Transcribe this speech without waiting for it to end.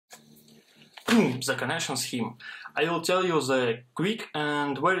the connection scheme. I will tell you the quick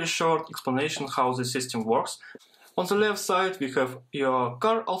and very short explanation how the system works. On the left side we have your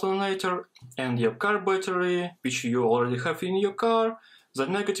car alternator and your car battery, which you already have in your car. The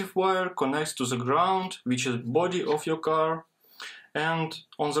negative wire connects to the ground, which is body of your car. And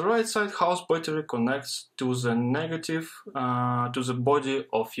on the right side, house battery connects to the negative, to the body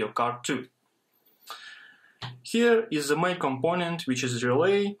of your car too. Here is the main component, which is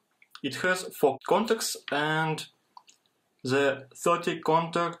relay. It has 4 contacts, and the 30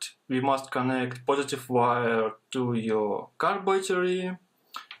 contact we must connect positive wire to your car battery,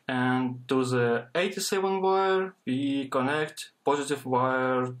 and to the 87 wire we connect positive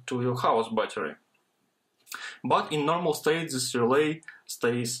wire to your house battery. But in normal state this relay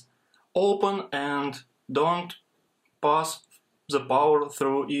stays open and don't pass the power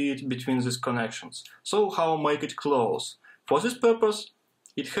through it between these connections. So how make it close? For this purpose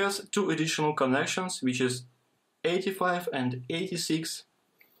it has 2 additional connections, which is 85 and 86,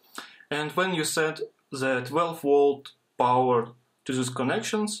 and when you set the 12 volt power to these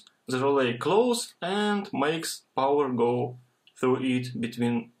connections, the relay closes and makes power go through it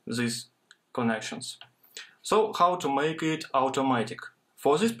between these connections. So how to make it automatic?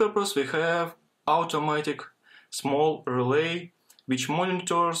 For this purpose we have automatic small relay which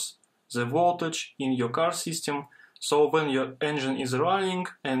monitors the voltage in your car system. So when your engine is running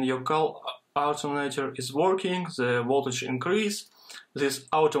and your car alternator is working, the voltage increase, this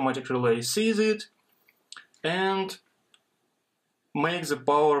automatic relay sees it and makes the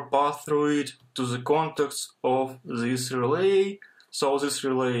power pass through it to the contacts of this relay. So this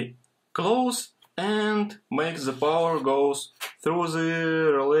relay closes and makes the power goes through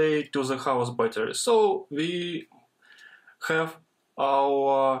the relay to the house battery. So we have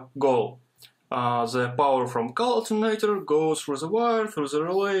our goal. The power from car alternator goes through the wire, through the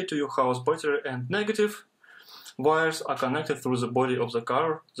relay to your house battery, and negative wires are connected through the body of the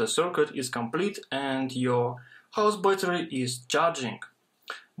car. The circuit is complete and your house battery is charging.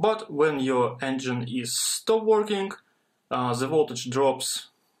 But when your engine is stop working, the voltage drops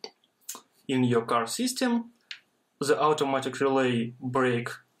in your car system, the automatic relay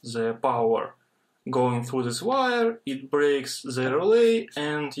breaks the power going through this wire, it breaks the relay,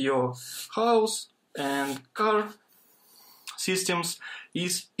 and your house and car systems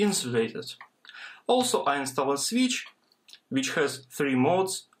is insulated. Also I installed a switch which has 3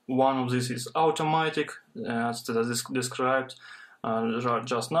 modes. One of these is automatic, as described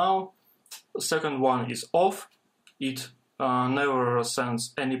just now. Second one is off. It never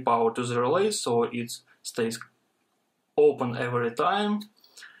sends any power to the relay, so it stays open every time.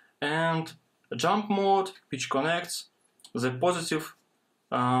 And jump mode, which connects the positive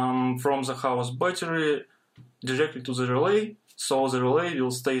from the house battery directly to the relay, so the relay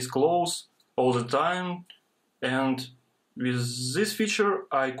will stay close all the time. And with this feature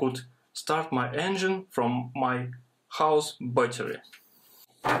I could start my engine from my house battery.